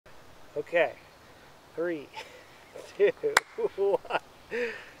Okay, 3, 2, 1.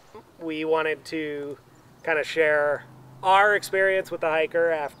 We wanted to kind of share our experience with the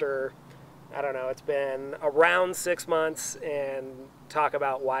hiker after, I don't know, it's been around 6 months, and talk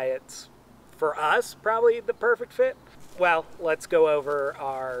about why it's, for us, probably the perfect fit. Well, let's go over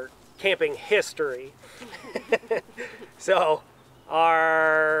our camping history. So,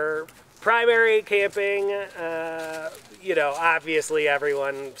 our primary camping, obviously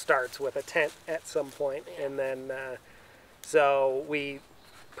everyone starts with a tent at some point, and then so we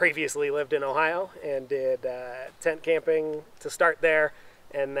previously lived in Ohio and did tent camping to start there,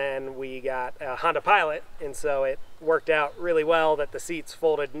 and then we got a Honda Pilot, and so it worked out really well that the seats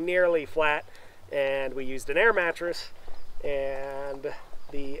folded nearly flat, and we used an air mattress, and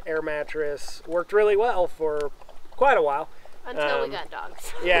the air mattress worked really well for quite a while. Until we got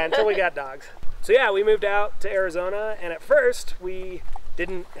dogs. Yeah, until we got dogs. So yeah, we moved out to Arizona, and at first we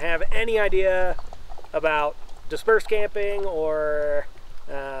didn't have any idea about dispersed camping or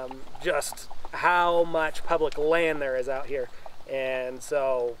just how much public land there is out here. And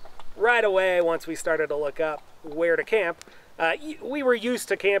so right away, once we started to look up where to camp, we were used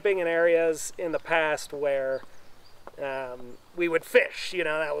to camping in areas in the past where we would fish.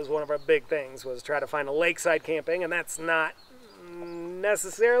 That was one of our big things, was try to find a lakeside camping, and that's not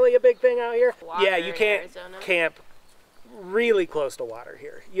necessarily a big thing out here. Water, yeah, you can't Arizona. Camp really close to water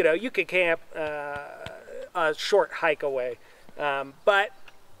here. You could camp a short hike away, but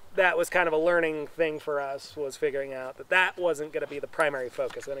that was kind of a learning thing for us, was figuring out that that wasn't going to be the primary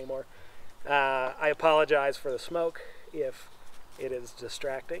focus anymore. I apologize for the smoke if it is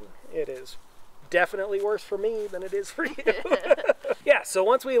distracting. It is definitely worse for me than it is for you. Yeah, so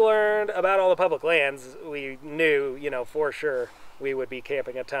once we learned about all the public lands, we knew, for sure we would be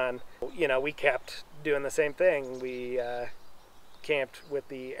camping a ton. We kept doing the same thing. We camped with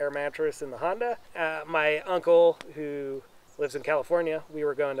the air mattress in the Honda. My uncle, who lives in California, we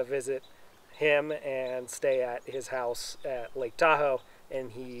were going to visit him and stay at his house at Lake Tahoe,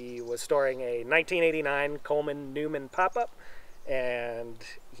 and he was storing a 1989 Coleman Newman pop-up, and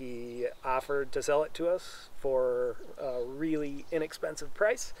he offered to sell it to us for a really inexpensive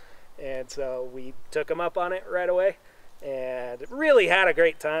price, and so we took him up on it right away, and really had a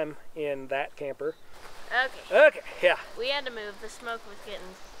great time in that camper. Okay, yeah. We had to move. The smoke was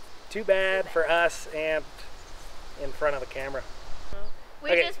getting too bad for us and in front of the camera.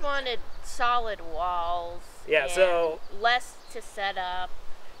 We just wanted solid walls. Yeah, and so less to set up.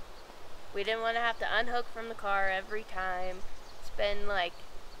 We didn't want to have to unhook from the car every time. Spend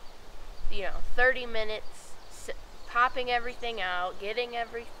 30 minutes popping everything out, getting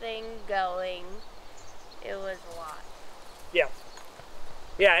everything going. It was a lot. Yeah.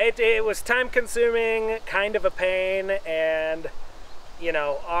 Yeah, it was time consuming, kind of a pain, and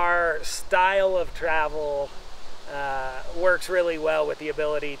our style of travel works really well with the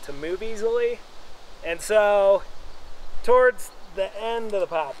ability to move easily. And so towards the end of the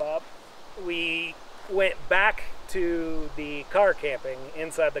pop-up, we went back to the car camping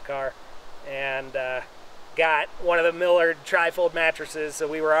inside the car, and got one of the Millard trifold mattresses. So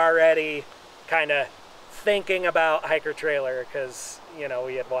we were already kind of thinking about hiker trailer, because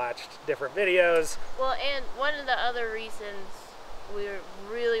we had watched different videos. Well, and one of the other reasons we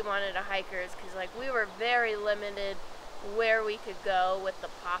really wanted a hiker is because we were very limited where we could go with the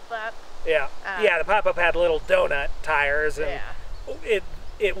pop-up. Yeah, the pop-up had little donut tires, and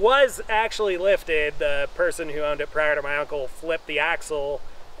it was actually lifted. The person who owned it prior to my uncle flipped the axle,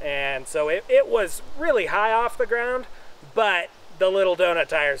 and so it was really high off the ground, but the little donut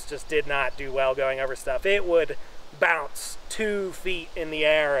tires just did not do well going over stuff. It would bounce 2 feet in the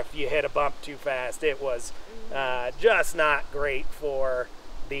air if you hit a bump too fast. It was just not great for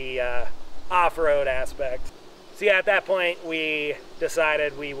the off-road aspect. So yeah, at that point we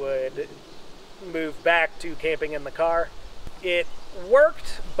decided we would move back to camping in the car. It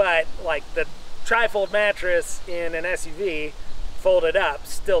worked, but the trifold mattress in an SUV folded up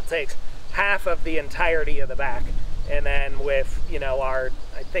still takes half of the entirety of the back. And then with, I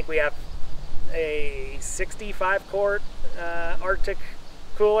think we have a 65 quart Arctic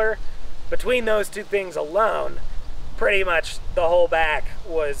cooler. Between those two things alone, pretty much the whole back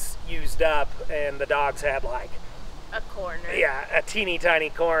was used up, and the dogs had a corner. Yeah, a teeny tiny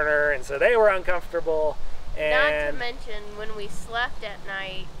corner, and so they were uncomfortable. And not to mention, when we slept at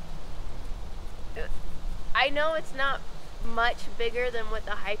night, I know it's not much bigger than what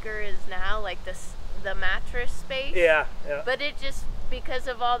the hiker is now, the mattress space. Yeah. But it just, because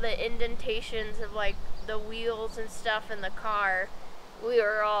of all the indentations of the wheels and stuff in the car, we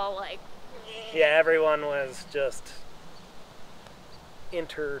were all yeah, everyone was just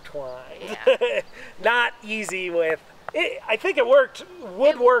intertwined. Yeah. Not easy with it. I think it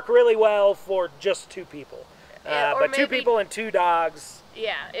would work really well for just 2 people. Or but 2 people and 2 dogs.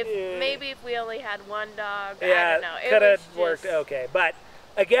 Yeah, maybe if we only had 1 dog, I Yeah, don't know. could have worked okay. But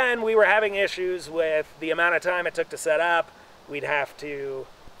again, we were having issues with the amount of time it took to set up. We'd have to,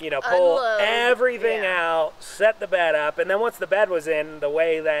 pull Unload. everything out, set the bed up, and then once the bed was in, the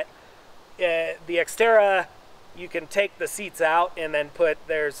way that the Xterra, you can take the seats out and then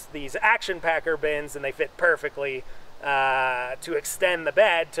there's these action packer bins, and they fit perfectly to extend the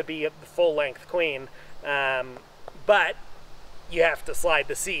bed to be a full-length queen. But you have to slide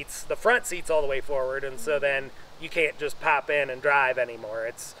the front seats all the way forward, and so then you can't just pop in and drive anymore.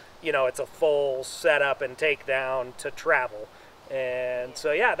 It's, it's a full setup and takedown to travel. And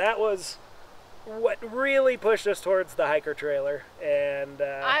so, yeah, that was what really pushed us towards the hiker trailer. And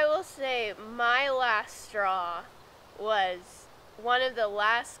I will say my last straw was one of the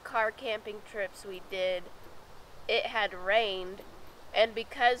last car camping trips we did. It had rained, and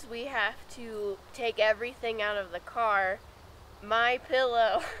because we have to take everything out of the car, my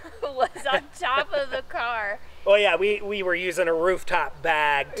pillow was on top of the car. Well, yeah, we were using a rooftop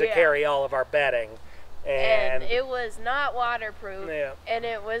bag to carry all of our bedding. And it was not waterproof. Yeah. And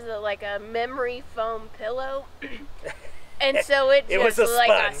it was like a memory foam pillow. And so it just was a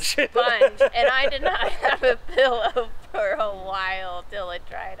like sponge. a sponge. And I did not have a pillow for a while till it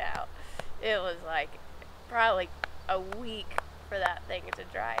dried out. It was like probably a week for that thing to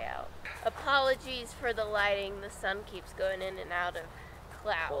dry out. Apologies for the lighting. The sun keeps going in and out of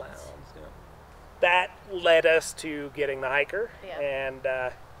clouds. That led us to getting the hiker.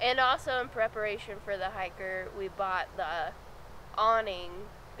 Yeah. And also in preparation for the hiker, we bought the awning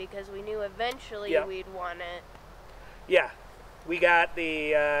because we knew eventually we'd want it. Yeah, we got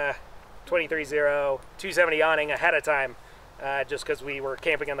the 23-0 270 awning ahead of time just because we were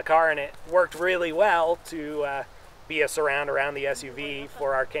camping in the car, and it worked really well to be a surround around the SUV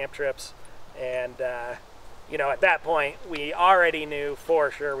for our camp trips. And, at that point, we already knew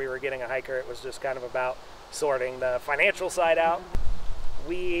for sure we were getting a hiker. It was just kind of about sorting the financial side out.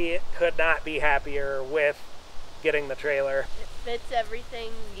 We could not be happier with getting the trailer. It fits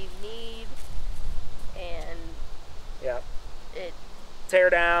everything you need, and tear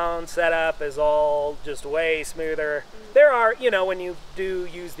down setup is all just way smoother. There are, when you do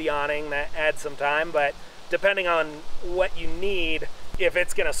use the awning, that adds some time, but depending on what you need, if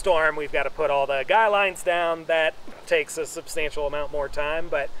it's going to storm, we've got to put all the guy lines down. That takes a substantial amount more time.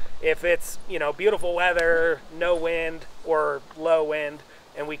 But if it's, beautiful weather, no wind or low wind,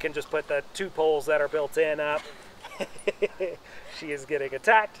 and we can just put the 2 poles that are built in up. She is getting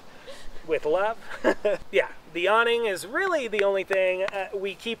attacked with love. Yeah, the awning is really the only thing.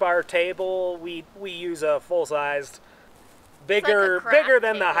 We keep our table. We use a full-sized, bigger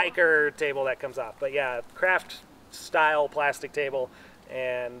than the hiker table that comes off. But yeah, craft style plastic table,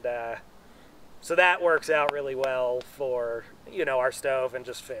 and so that works out really well for our stove and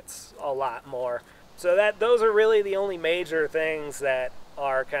just fits a lot more. So those are really the only major things that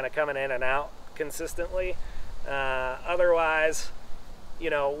are kind of coming in and out consistently. Otherwise,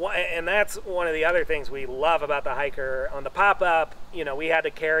 and that's one of the other things we love about the hiker. On the pop-up, we had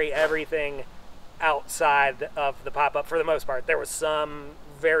to carry everything outside of the pop-up for the most part. There was some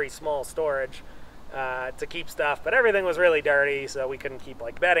very small storage to keep stuff, but everything was really dirty, so we couldn't keep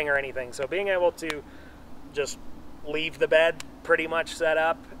like bedding or anything. So being able to just leave the bed pretty much set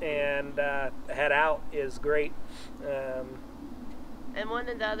up and head out is great. And one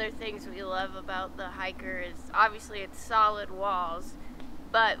of the other things we love about the hiker is obviously it's solid walls,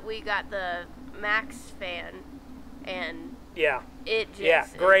 but we got the Max fan, and it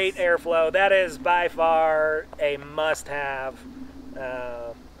just great airflow. That is by far a must-have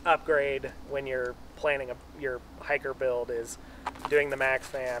upgrade when you're planning your hiker build, is doing the Max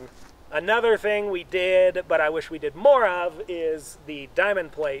fan. Another thing we did, but I wish we did more of, is the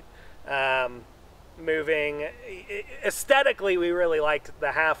diamond plate. Moving aesthetically, we really liked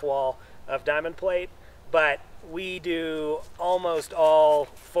the half wall of diamond plate, but we do almost all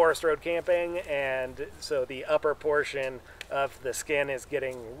forest road camping, and so the upper portion of the skin is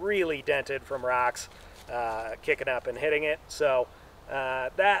getting really dented from rocks kicking up and hitting it. So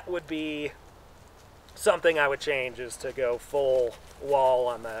that would be something I would change, is to go full wall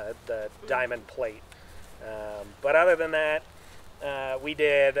on the diamond plate. But other than that, we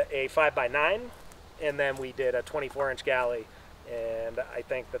did a 5x9, and then we did a 24-inch galley, and I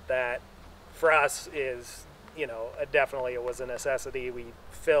think that for us is, definitely it was a necessity. We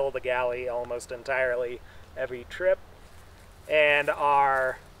fill the galley almost entirely every trip. And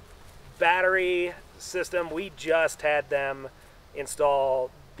our battery system, we just had them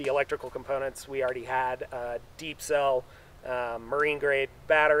install the electrical components. We already had a deep cell marine grade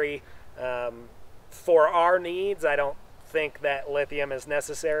battery. For our needs, I don't think that lithium is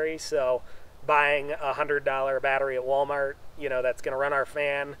necessary, so buying a $100 battery at Walmart, that's going to run our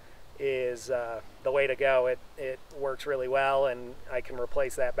fan is the way to go. It works really well, and I can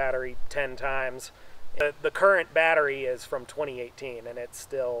replace that battery 10 times. The current battery is from 2018, and it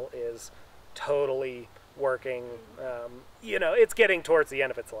still is totally working. It's getting towards the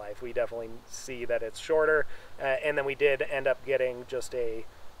end of its life. We definitely see that it's shorter, and then we did end up getting just a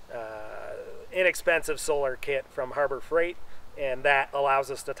inexpensive solar kit from Harbor Freight, and that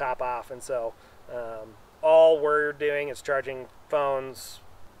allows us to top off. And so all we're doing is charging phones,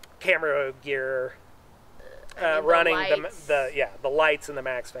 camera gear, running the lights and the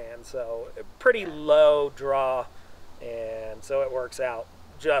max fan. So pretty low draw, and so it works out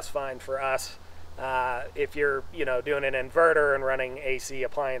just fine for us. If you're doing an inverter and running AC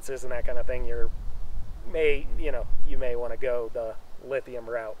appliances and that kind of thing, you may want to go the lithium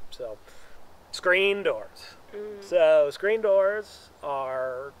route. So screen doors. So screen doors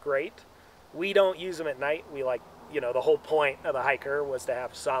are great. We don't use them at night. We like, the whole point of the hiker was to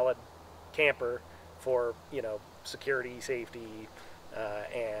have solid camper for, security, safety,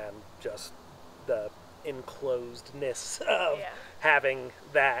 and just the enclosedness of having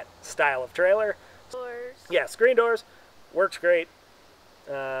that style of trailer. Doors. Yeah, screen doors works great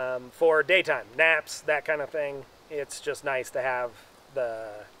for daytime naps, that kind of thing. It's just nice to have the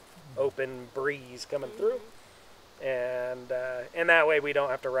open breeze coming through, and that way we don't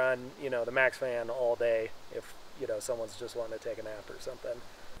have to run the max fan all day if someone's just wanting to take a nap or something.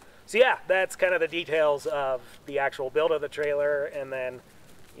 So yeah, that's kind of the details of the actual build of the trailer. And then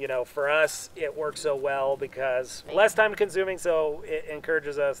for us it works so well because less time consuming, so it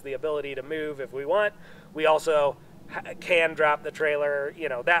encourages us the ability to move if we want. We also can drop the trailer.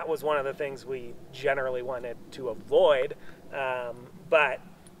 That was one of the things we generally wanted to avoid, but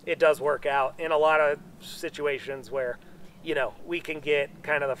it does work out in a lot of situations where we can get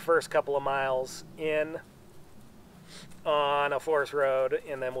kind of the first couple of miles in on a forest road,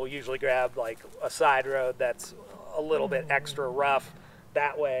 and then we'll usually grab like a side road that's a little bit extra rough.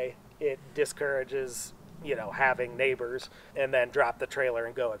 That way it discourages having neighbors, and then drop the trailer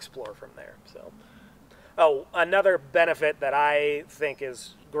and go explore from there. So another benefit that I think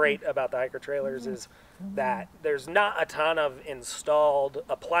is great about the hiker trailers is that there's not a ton of installed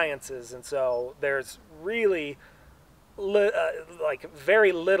appliances, and so there's really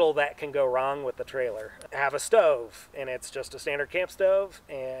very little that can go wrong with the trailer. Have a stove, and it's just a standard camp stove,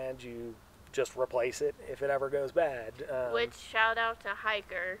 and you just replace it if it ever goes bad. Which, shout out to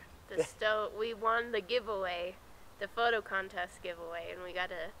Hiker, the stove. We won the giveaway, the photo contest giveaway, and we got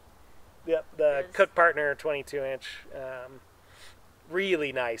the Cook Partner 22-inch,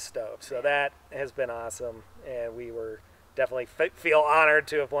 really nice stove. So that has been awesome, and we were definitely feel honored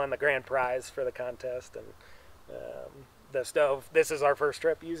to have won the grand prize for the contest. And the stove, this is our first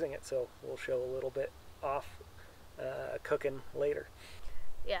trip using it, so we'll show a little bit off cooking later.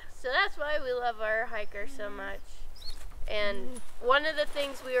 Yeah, so that's why we love our hiker so much. And one of the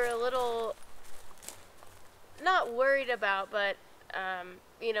things we were a little not worried about, but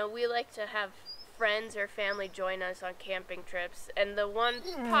we like to have friends or family join us on camping trips. And the one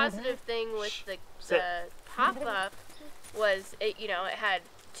positive thing with the pop-up was it had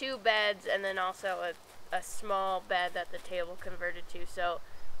 2 beds and then also a small bed that the table converted to, so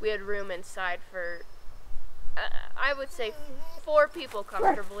we had room inside for I would say 4 people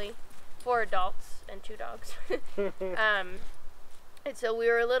comfortably, 4 adults and 2 dogs. And so we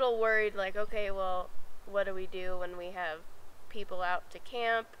were a little worried, like, okay, well, what do we do when we have people out to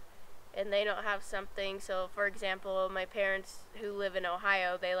camp and they don't have something? So for example, my parents who live in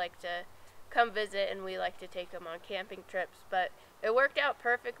Ohio, they like to come visit, and we like to take them on camping trips. But it worked out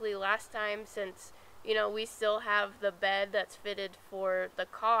perfectly last time, since we still have the bed that's fitted for the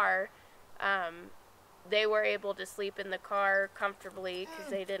car. They were able to sleep in the car comfortably because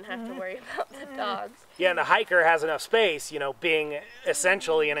they didn't have to worry about the dogs. Yeah, and the hiker has enough space, being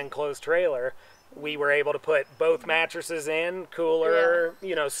essentially an enclosed trailer. We were able to put both mattresses in, cooler,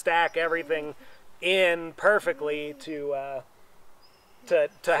 stack everything in perfectly to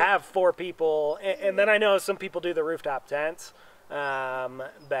have 4 people. And then I know some people do the rooftop tents.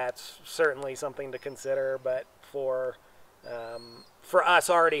 That's certainly something to consider, but for us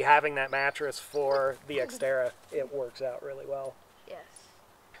already having that mattress for the Xterra, it works out really well. Yes.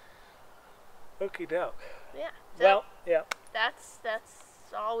 Okie doke. Yeah. So well, yeah. That's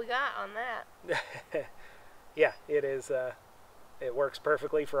all we got on that. Yeah, it is it works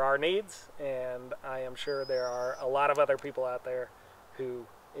perfectly for our needs, and I am sure there are a lot of other people out there who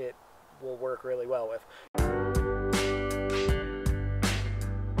it will work really well with.